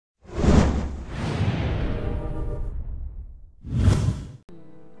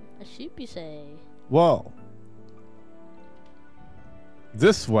sheep, you say? Whoa.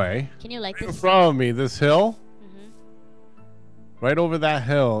 This way. Can you like Right in this? front of me, this hill. Mm-hmm. Right over that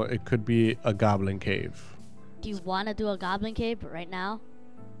hill, it could be a goblin cave. Do you want to do a goblin cave right now?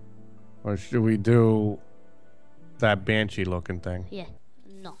 Or should we do that banshee looking thing? Yeah.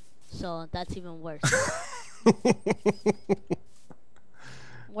 No. So that's even worse.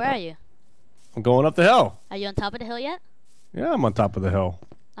 Where are you? I'm going up the hill. Are you on top of the hill yet? Yeah, I'm on top of the hill.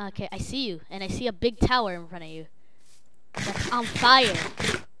 Okay, I see you. And I see a big tower in front of you. That's on fire.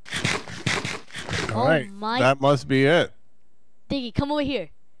 All right. My. That must be it. Diggy, come over here.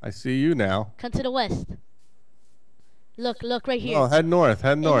 I see you now. Come to the west. Look right here. Oh, head north,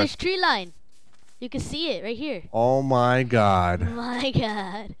 head In north. this tree line. You can see it right here. Oh my god. My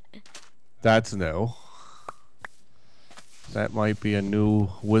god. That's new. That might be a new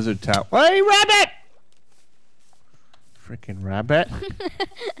wizard tower. Hey, rabbit! Freaking rabbit.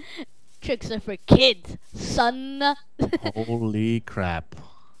 Tricks are for kids, son. Holy crap.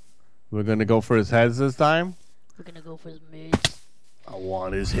 We're gonna go for his heads this time? We're gonna go for his mitts. I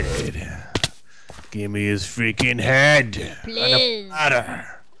want his head. Give me his freaking head. Please.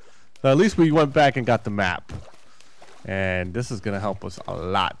 So at least we went back and got the map. And this is gonna help us a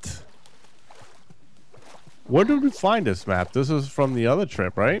lot. Where did we find this map? This is from the other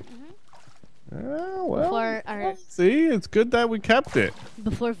trip, right? Yeah, well, For our see, it's good that we kept it.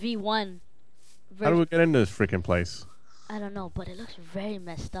 before V1. How do we get into this freaking place? I don't know, but it looks very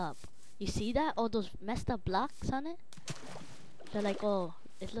messed up. You see that? All those messed up blocks on it? They're like, oh,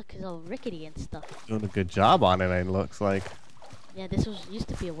 it looks all rickety and stuff. Doing a good job on it, it looks like. Yeah, this used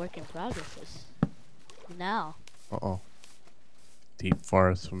to be a work in progress. Now. Uh-oh. Deep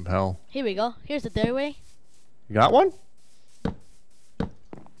forest from hell. Here we go. Here's the doorway. You got one?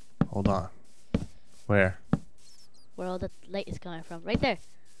 Hold on. Where? Where all the light is coming from. Right there.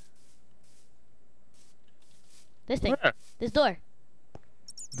 This thing. Where? This door.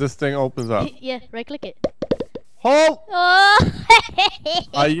 This thing opens up. Yeah, right click it. Hold! Oh!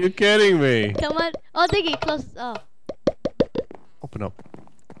 Are you kidding me? Come on. Oh, Diggy, close. Oh. Open up.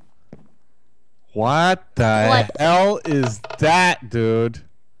 What the hell is that, dude?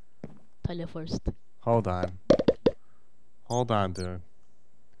 Toilet first. Hold on. Hold on, dude.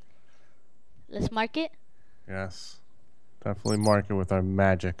 Let's mark it. Yes. Definitely mark it with our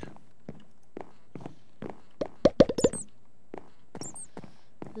magic.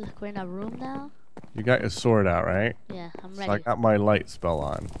 Look, we're in a room now. You got your sword out, right? Yeah, I'm So I ready. got my light spell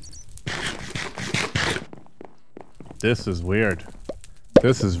on. This is weird.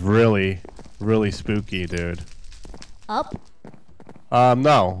 This is really, really spooky, dude. Up?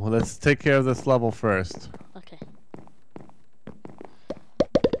 No. Let's take care of this level first. Okay.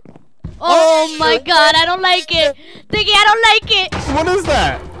 Oh my god, I don't like it! Diggy, I don't like it! What is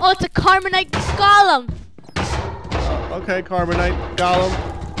that? Oh, it's a Carmenite golem! Okay, Carbonite, Golem.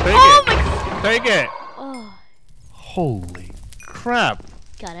 Take Oh it. my... Take it. Oh, Holy crap.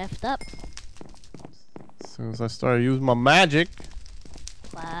 got effed up. As soon as I started using my magic.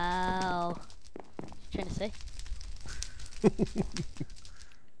 Wow. What you trying to say?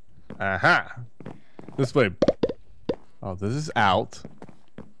 Aha. This way. Oh, this is out.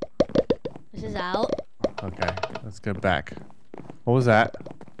 This is out. Okay, let's get back. What was that?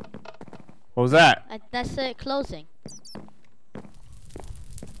 What was that? That's it closing.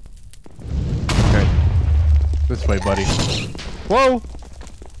 Okay. This way, buddy. Whoa!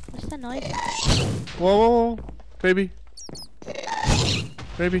 What's that noise? Whoa, whoa, whoa. Baby.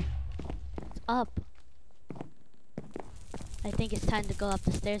 Baby. It's up. I think it's time to go up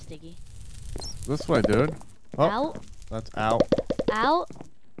the stairs, Diggy. This way, dude. Oh, Out? that's out. Out?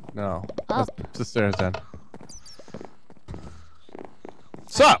 No. Up. That's the stairs then.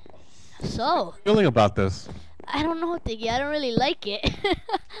 So, So, feeling about this? I don't know, Diggy. I don't really like it.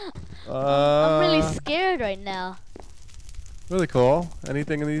 I'm really Uh, scared right now. really cool.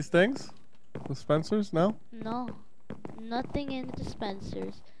 Anything in these things? Dispensers? No? No. Nothing in the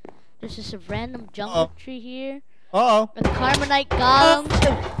dispensers. There's just a random jungle tree here. Uh-oh. A Carmenite golem.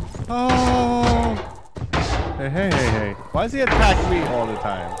 Oh. Hey, hey, hey, hey. Why does he attack me all the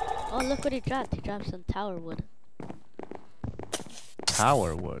time? Oh, look what he dropped. He dropped some tower wood.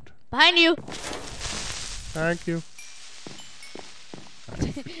 Tower wood. Behind you! Thank you.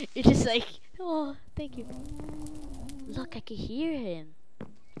 You're just like, oh, thank you. Look, I can hear him.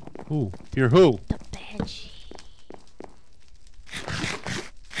 Who? Hear who? The banshee.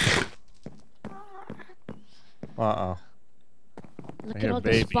 Uh-oh. Look I at hear all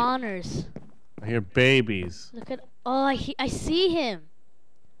baby. the spawners. I hear babies. Look at, oh, I see him.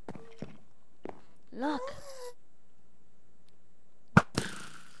 Look.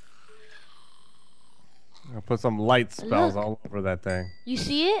 I'll put some light spells Look. all over that thing. You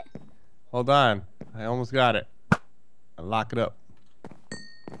see it? Hold on. I almost got it. I lock it up.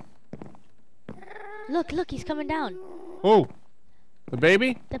 Look, look, he's coming down. Oh, the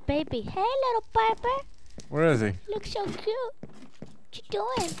baby? The baby. Hey, little Piper. Where is he? Looks so cute. What you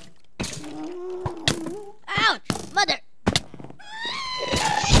doing? Ouch! Mother!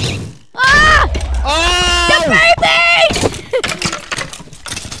 Ah! Oh! The baby!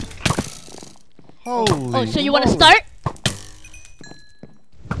 Holy Oh, so you want to moly. start?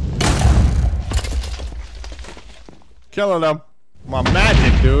 Killing them. My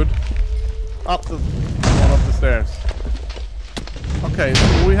magic, dude. Going up the stairs. Okay, so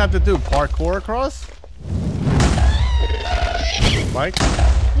what do we have to do? Parkour across? Mike?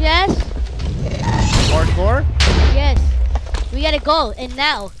 Yes. Parkour? Yes. We gotta go, and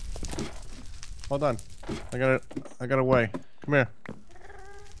now. Hold on. I got a way. Come here.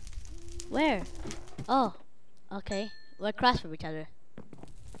 Where? Oh. Okay. We're across from each other.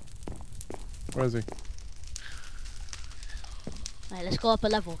 Where is he? Alright, let's go up a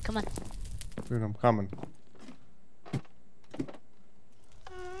level. Come on. Dude, I'm coming.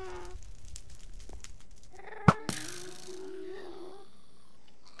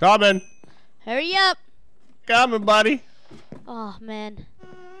 Coming. Hurry up. Coming, buddy. Oh, man.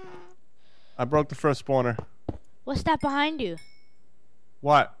 I broke the first spawner. What's that behind you?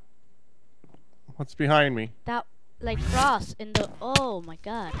 What? What's behind me? That, like, frost in the... Oh, my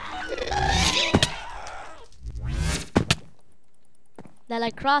God. That,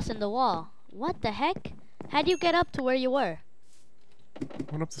 like, cross in the wall. What the heck? How'd you get up to where you were?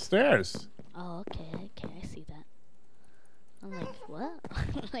 Went up the stairs. Oh, okay, okay, I see that. I'm like, what?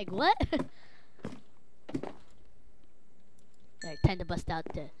 Like, what? Alright, time to bust out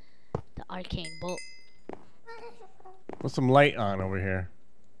the arcane bolt. Put some light on over here.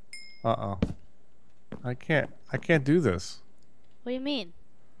 Uh-oh. I can't do this. What do you mean?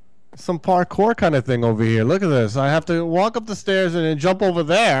 Some parkour kind of thing over here. Look at this. I have to walk up the stairs and then jump over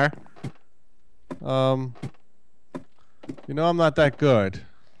there. You know I'm not that good.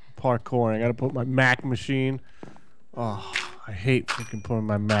 Parkouring. I gotta put my Mac machine. Oh, I hate freaking putting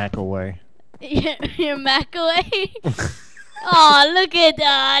my Mac away. Your Mac away? Oh, look at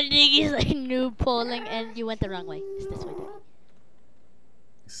that. Diggy's like noob polling, and you went the wrong way. It's this way, Diggy.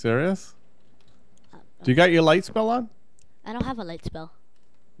 Serious? Do you got your light spell on? I don't have a light spell.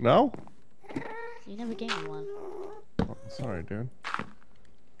 No? You never gave me one. Oh, sorry, dude.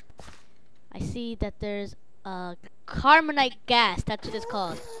 I see that there's a carbonite gas. That's what it's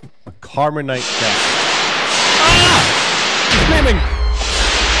called. A carbonite gas. Ah! He's screaming!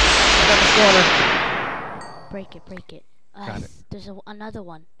 I got the spawner. Break it, break it. Got it. There's another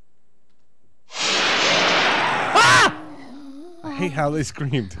one. Ah! I hate how they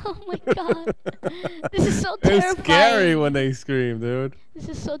screamed. Oh my God. This is so terrifying. It's scary when they scream, dude. This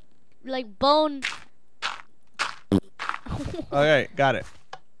is so, like, bone. Okay, got it.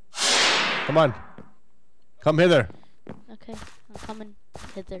 Come on. Come hither. Okay, I'm coming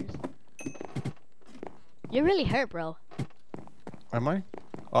hither. You're really hurt, bro. Am I?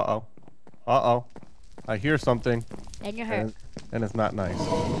 Uh-oh. Uh-oh. I hear something. And you're hurt. And it's not nice.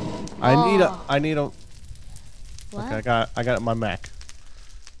 Oh. I need a What? Okay, I got my Mac.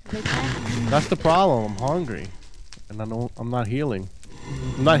 Big Mac? That's the problem. I'm hungry. And I'm not healing.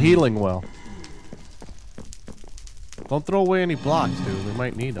 I'm not healing well. Don't throw away any blocks, dude. We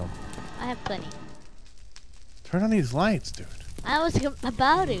might need them. I have plenty. Turn on these lights, dude. I was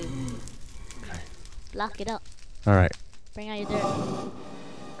about to. Okay. Lock it up. All right. Bring out your dirt.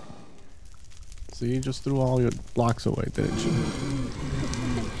 So you just threw all your blocks away, didn't you?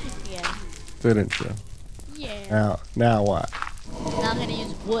 Yeah. Didn't you? Yeah. Now what? Now I'm gonna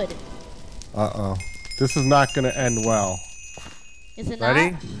use wood. Uh-oh. This is not gonna end well. Is it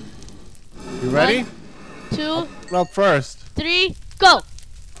Ready? not? You ready? 1, 2, Well, first. 3, go!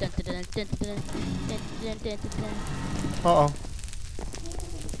 Dun, dun, dun, dun, dun, dun, dun, dun, dun, dun. Uh-oh.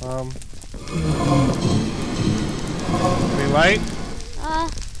 Any light?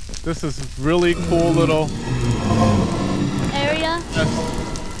 This is really cool little Area. Yes.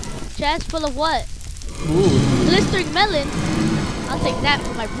 Chest full of what? Food. Blistering melon. I'll take that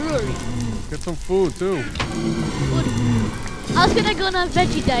for my brewery. Get some food too. Food. I was gonna go on a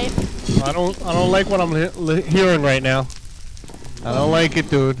veggie diet. I don't like what I'm hearing right now. I don't like it,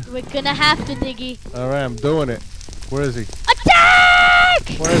 dude. We're gonna have to, Diggy. All right, I'm doing it. Where is he?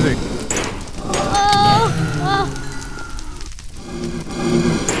 Attack! Where is he? Oh!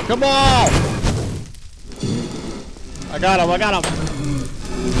 Come on! I got him.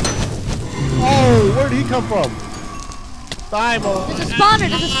 Oh, where did he come from? There's There's a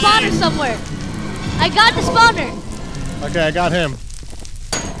spawner somewhere. I got the spawner. Okay, I got him.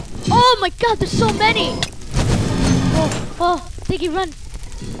 Oh my god, there's so many. Oh, Diggy, run.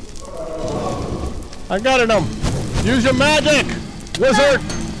 I got him. Use your magic, wizard.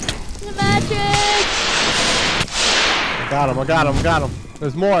 The magic. I got him.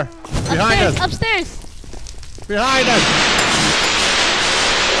 There's more. Behind us. Upstairs. Behind us.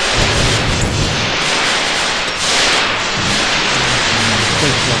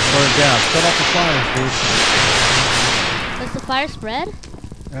 Burn down. Set up the fire, dude. Does the fire spread?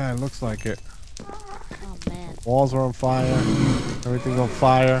 Yeah, it looks like it. Oh man. Walls are on fire. Everything's on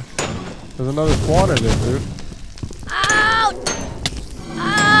fire. There's another spawner there, dude. Ouch!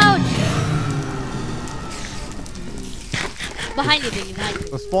 Ouch! Behind you, Diggy, behind you.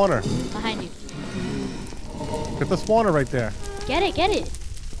 The spawner. Behind you. Get the spawner right there. Get it, get it.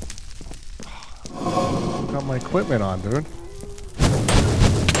 Got my equipment on, dude.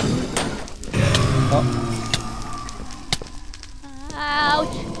 Oh,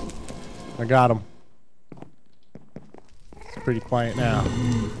 Ouch! I got him. It's pretty quiet now.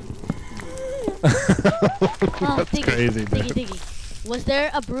 That's Diggy, crazy, dude. Diggy. Was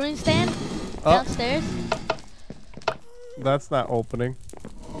there a brewing stand downstairs? That's not opening.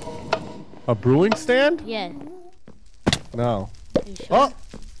 A brewing stand? Yeah. No. You sure? Oh!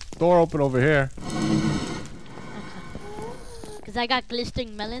 Door open over here. Because I got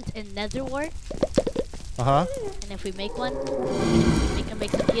glistering melons and nether wart. Uh-huh. And if we make one, we can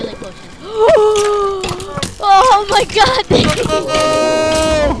make some healing potions. Oh my god!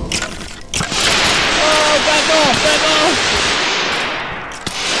 Oh, back off!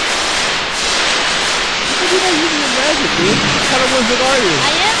 You're not using your magic, dude. What kind of wizard are you?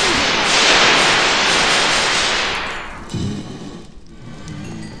 I am using that.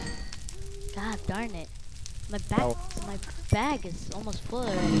 God darn it. My bag is almost full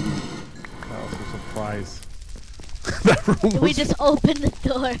already. That was a surprise. That room We just opened the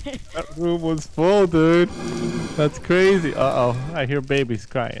door. That room was full, dude. That's crazy. Uh-oh. I hear babies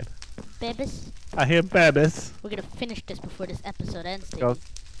crying. Babies, I hear babies. we're gonna finish this before this episode ends. Go.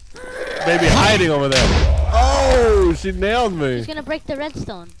 Baby hiding over there. Oh, she nailed me. She's gonna break the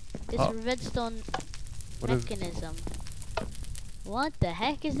redstone. This redstone What is- mechanism. What the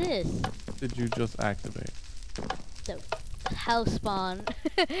heck is this? Did you just activate? The house spawn.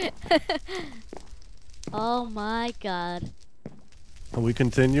 Oh my god. Are we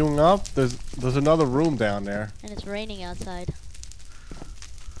continuing up? There's another room down there. And it's raining outside.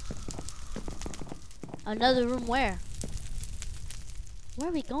 Another room where? Where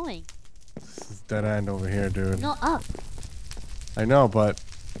are we going? This is dead end over here, dude. No, up. I know, but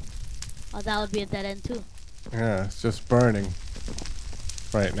Oh, that would be a dead end too. yeah, it's just burning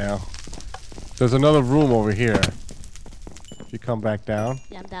right now. There's another room over here. If you come back down,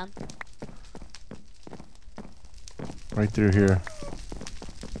 Yeah, I'm down. right through here.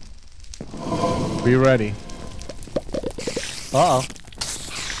 Be ready. Uh-oh.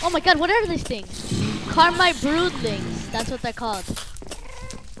 Oh my god, what are these things? Carmite broodlings. That's what they're called.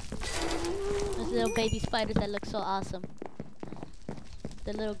 Those little baby spiders that look so awesome.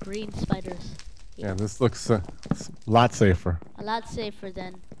 The little green spiders. Yeah, this looks a lot safer. A lot safer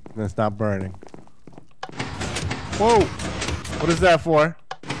than... And it's not burning. Whoa! What is that for?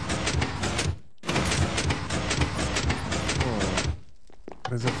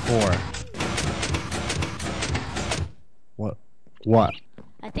 What is it for? What?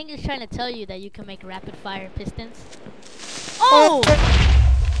 I think it's trying to tell you that you can make rapid fire pistons. Oh!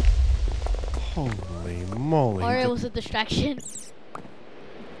 Holy moly. Or it was a distraction.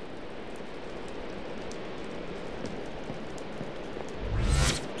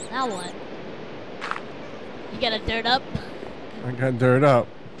 Now what? You got a dirt up? I got dirt up.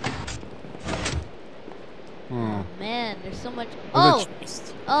 Oh man, there's so much.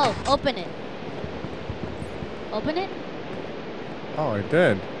 There's Oh, open it. Open it? Oh, I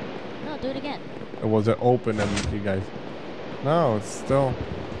did. No, do it again. Or was it open and you guys... No, it's still...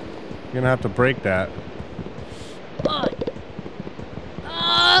 You're gonna have to break that.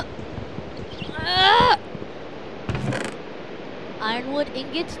 Ironwood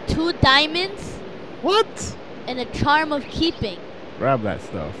ingots, 2 diamonds, What? and a charm of keeping. Grab that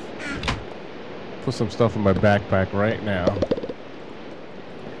stuff. Put some stuff in my backpack right now.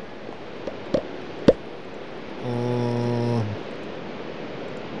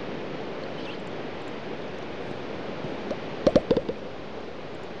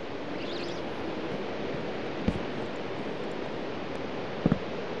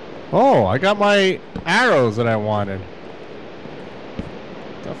 Oh, I got my arrows that I wanted.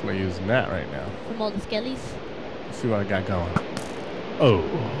 Definitely using that right now. From all the skellies. Let's see what I got going. Oh.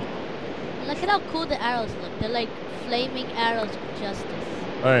 Look at how cool the arrows look. They're like flaming arrows of justice.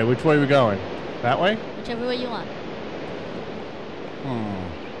 Alright, which way are we going? That way? Whichever way you want.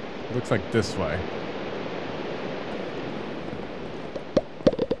 Looks like this way.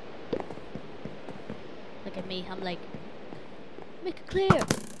 Look at me. I'm like, make it clear.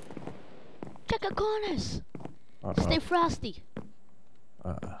 Check the corners. Stay frosty.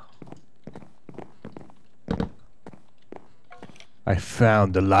 I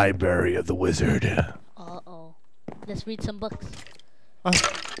found the library of the wizard. Uh-oh. Let's read some books.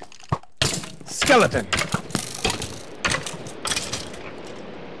 Skeleton!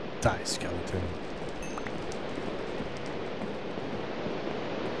 Die, skeleton.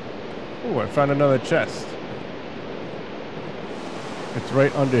 Oh, I found another chest. It's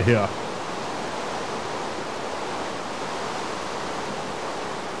right under here.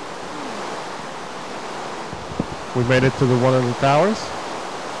 We made it to the one of the towers? This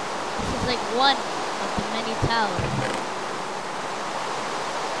is like one of the many towers.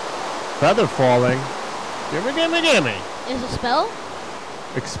 Feather falling. Gimme, gimme, gimme. Is a spell?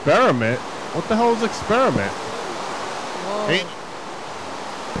 Experiment? What the hell is experiment? Whoa. Hey.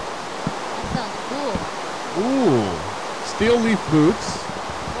 That sounds cool. Ooh. Steel leaf boots.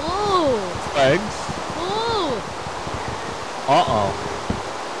 Ooh. Legs. Ooh. Uh-oh.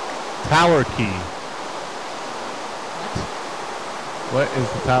 Tower key. What is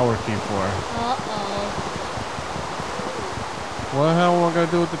the tower key for? Uh-oh. What the hell am I going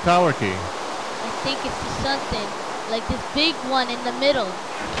to do with the tower key? I think it's something. Like this big one in the middle.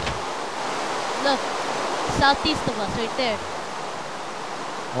 Look. Southeast of us, right there.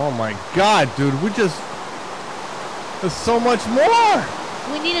 Oh my god, dude. There's so much more!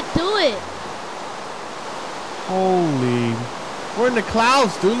 We need to do it. Holy. We're in the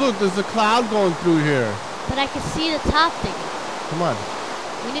clouds, dude. Look, there's a cloud going through here. But I can see the top thing. Come on.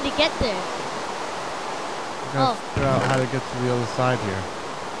 We need to get there. We gotta figure out how to get to the other side here.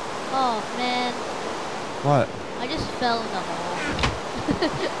 Oh, man. What? I just fell in the hole.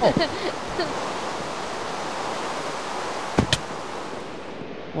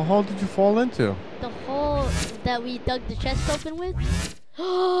 What hole did you fall into? The hole that we dug the chest open with?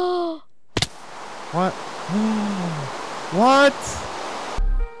 What? What?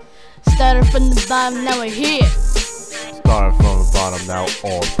 Started from the bottom, now we're here. Started from the bottom, now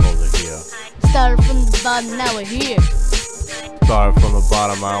all the pros are here. Started from the bottom, now we're here. Started from the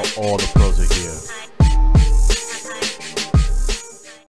bottom, now all the pros are here.